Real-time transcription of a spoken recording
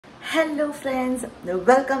Hello friends,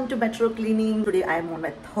 welcome to Metro Cleaning. Today I am on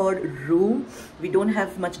my third room. We don't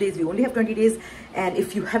have much days, we only have 20 days, and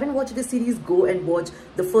if you haven't watched this series, go and watch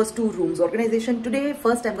the first two rooms. Organization. Today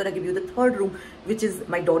first I'm gonna give you the third room, which is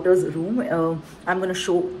my daughter's room. I'm gonna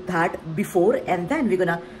show that before and then we're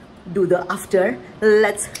gonna do the after.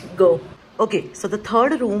 Let's go. Okay, so the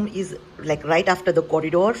third room is like right after the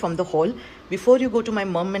corridor from the hall, before you go to my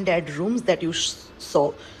mom and dad rooms that you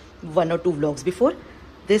saw one or two vlogs before.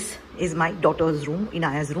 This is my daughter's room,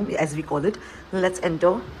 Inaya's room as we call it. Let's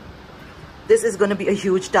enter. This is going to be a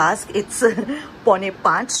huge task. It's pone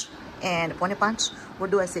panch and pone panch,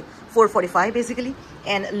 what do I say, 4:45 basically.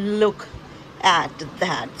 And look at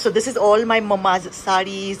that. So this is all my mama's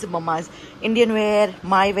sarees, mama's Indian wear,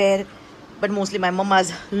 my wear, but mostly my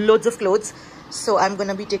mama's loads of clothes. So I'm going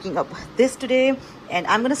to be taking up this today, and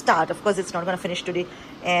I'm going to start. Of course, it's not going to finish today.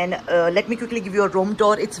 And let me quickly give you a room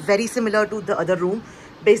tour. It's very similar to the other room.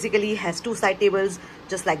 Basically has two side tables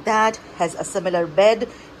just like that, has a similar bed.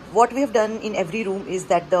 What we have done in every room is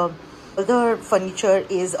that the other furniture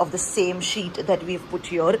is of the same sheet that we've put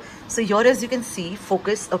here. So here, as you can see,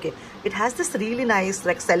 focus, okay, it has this really nice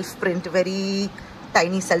like self print, very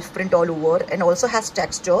tiny self print all over, and also has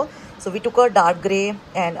texture. So we took a dark gray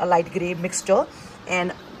and a light gray mixture,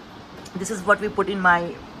 and this is what we put in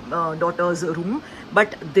my daughter's room.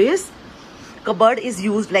 But this cupboard is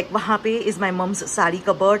used like wahan pe is my mom's sari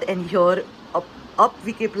cupboard, and here up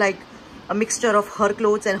we keep like a mixture of her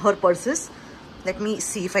clothes and her purses. Let me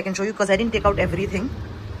see if I can show you, because I didn't take out everything.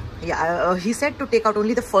 Yeah, he said to take out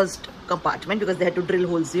only the first compartment because they had to drill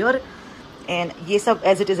holes here, and ye sab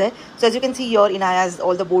as it is hai. So as you can see here, Inaya's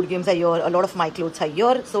all the board games are here, a lot of my clothes are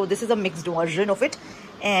here. So this is a mixed version of it.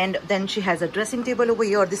 And then she has a dressing table over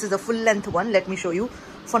here. This is a full length one. Let me show you.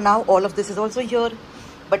 For now, all of this is also here.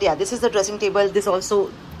 But yeah, this is the dressing table. This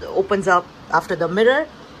also opens up after the mirror.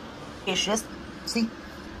 Spacious. See,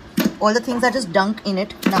 all the things are just dunked in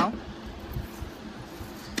it now.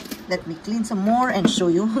 Let me clean some more and show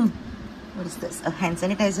you. What is this? A hand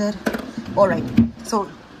sanitizer. All right. So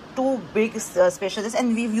two big spacious,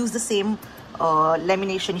 and we've used the same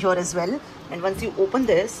lamination here as well. And once you open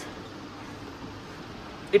this,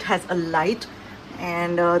 it has a light,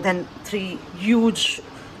 and then three huge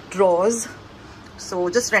drawers. So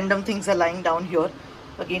just random things are lying down here.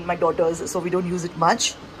 Again, my daughter's, so we don't use it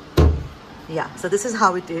much. Yeah, so this is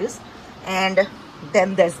how it is. And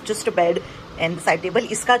then there's just a bed and the side table.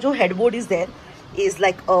 Iska jo headboard is there is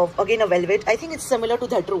like again a velvet. I think it's similar to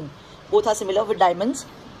that room. Both are similar with diamonds.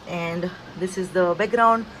 And this is the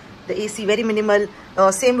background. The AC very minimal.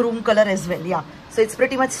 Same room color as well. Yeah, so it's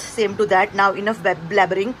pretty much same to that. Now enough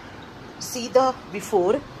blabbering. See the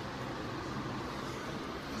before.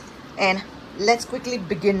 And let's quickly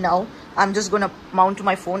begin now. I'm just gonna mount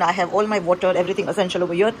my phone. I have all my water, everything essential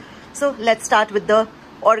over here. So let's start with the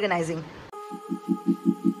organizing.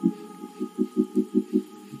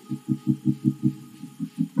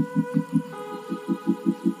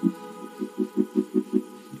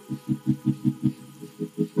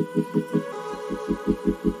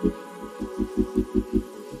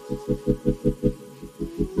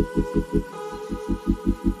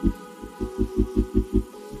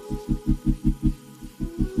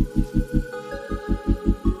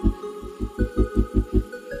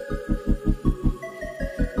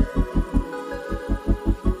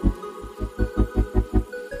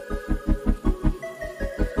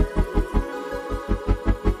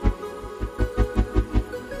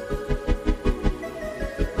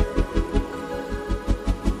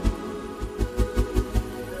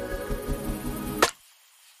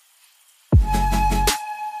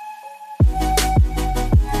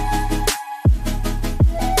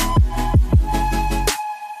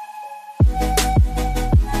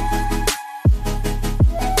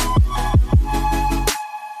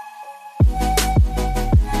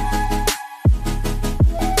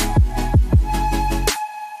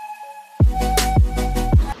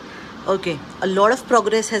 Okay, a lot of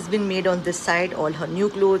progress has been made on this side. All her new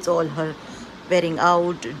clothes, all her wearing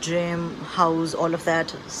out, gym, house, all of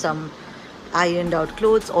that. Some ironed out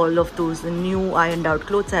clothes, all of those new ironed out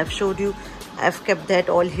clothes I have showed you. I've kept that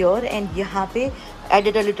all here, and yahan pe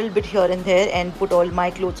added a little bit here and there and put all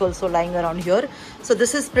my clothes also lying around here. So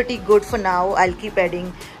this is pretty good for now. I'll keep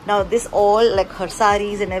adding. Now this all like her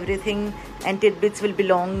saris and everything and tidbits will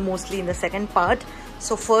belong mostly in the second part.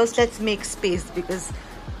 So first let's make space, because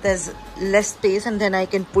there's less space and then I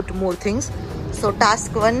can put more things. So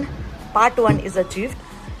task one, part one is achieved.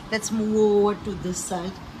 Let's move over to this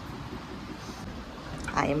side.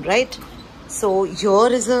 I am right. So here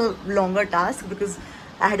is a longer task because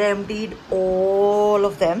I had emptied all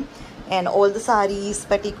of them, and all the saris,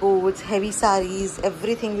 petticoats, heavy saris,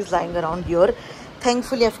 everything is lying around here.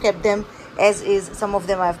 Thankfully I've kept them as is. Some of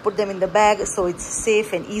them I've put them in the bag, so it's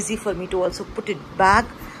safe and easy for me to also put it back.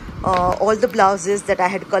 All the blouses that I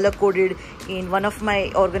had color coded in one of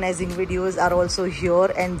my organizing videos are also here,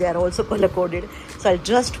 and they are also color coded, so I'll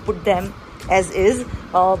just put them as is.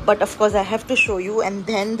 But of course I have to show you, and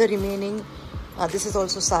then the remaining this is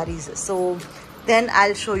also saris, so then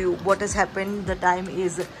I'll show you what has happened. The time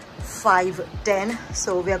is 5:10,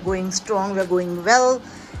 so we are going strong, we are going well,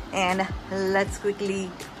 and let's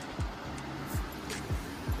quickly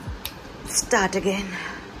start again.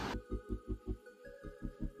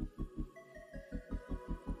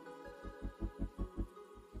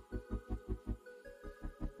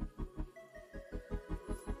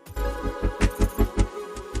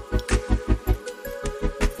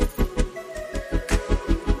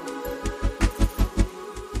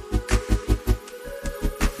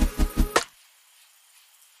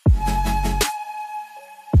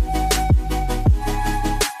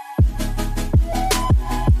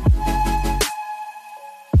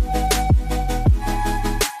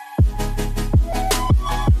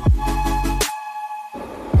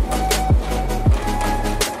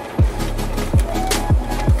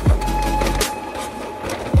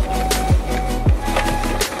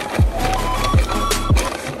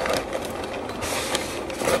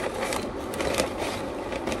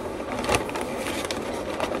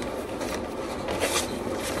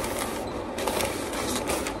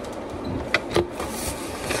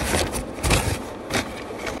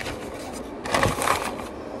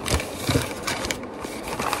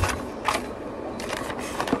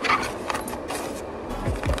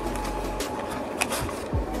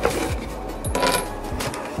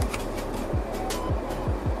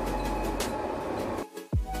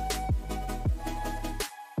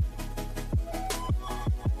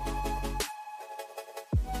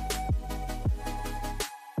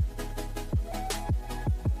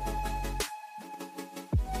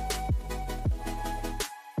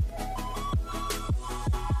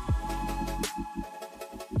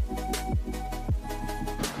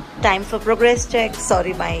 Time for progress check.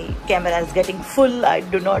 Sorry, my camera is getting full. I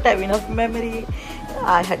do not have enough memory.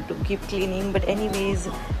 I had to keep cleaning. But anyways,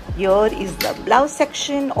 here is the blouse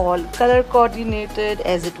section, all color coordinated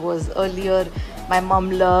as it was earlier. My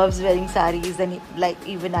mom loves wearing saris, and like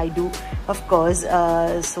even I do, of course.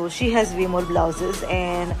 So she has way more blouses,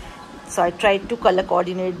 and so I tried to color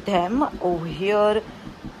coordinate them over here.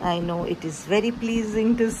 I know it is very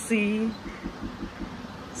pleasing to see.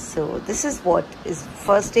 So this is what is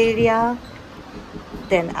first area.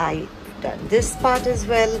 Then I done this part as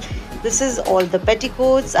well. This is all the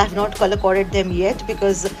petticoats. I have not color coded them yet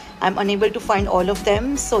because I'm unable to find all of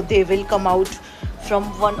them, so they will come out from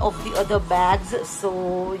one of the other bags.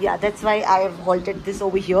 So yeah, that's why I have halted this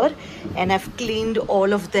over here, and I've cleaned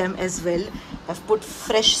all of them as well. I've put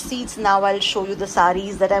fresh seats. Now I'll show you the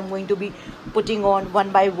saris that I'm going to be putting on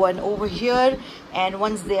one by one over here, and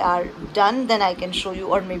once they are done, then I can show you,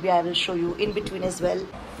 or maybe I will show you in between as well.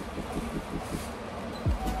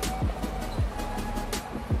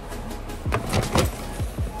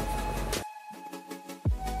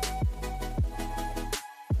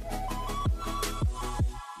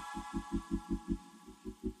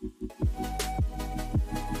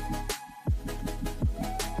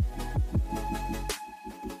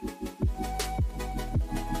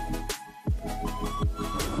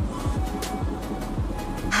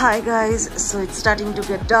 Hi guys, so it's starting to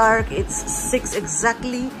get dark. It's 6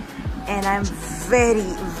 exactly, and I'm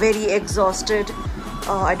very exhausted.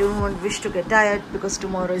 I don't wish to get tired because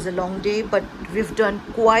tomorrow is a long day, but we've done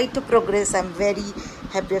quite a progress. I'm very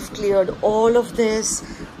happy. I've cleared all of this,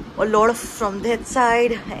 a lot of from that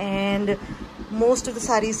side, and most of the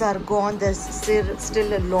saris are gone. There's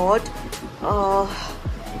still a lot.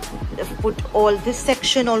 I've put all this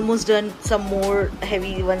section almost done. Some more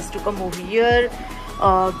heavy ones to come over here.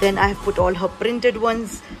 Then I have put all her printed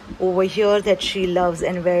ones over here that she loves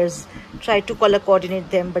and wears. Try to color coordinate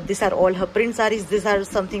them, but these are all her print saris. These are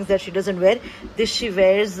some things that she doesn't wear. This she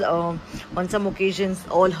wears on some occasions.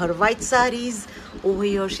 All her white saris. Over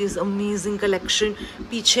here she has amazing collection.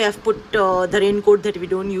 Piche I've put the raincoat that we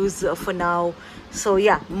don't use for now. So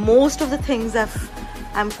yeah, most of the things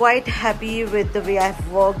I'm quite happy with the way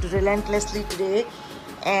I've worked relentlessly today.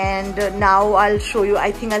 And now I'll show you.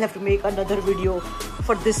 I think I'll have to make another video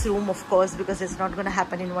for this room, of course, because it's not going to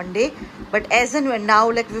happen in one day. But as and when,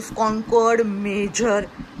 now like we've conquered major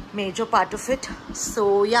part of it.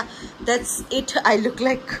 So yeah, that's it. I look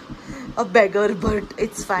like a beggar, but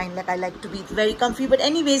it's fine. Like, I like to be very comfy. But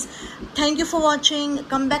anyways, thank you for watching.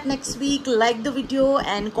 Come back next week, like the video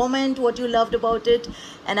and comment what you loved about it.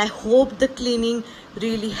 And I hope the cleaning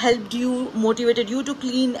really helped you, motivated you to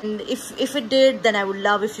clean. And if it did, then I would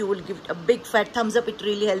love if you will give it a big fat thumbs up. It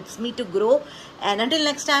really helps me to grow. And until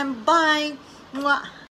next time, bye. Mwah.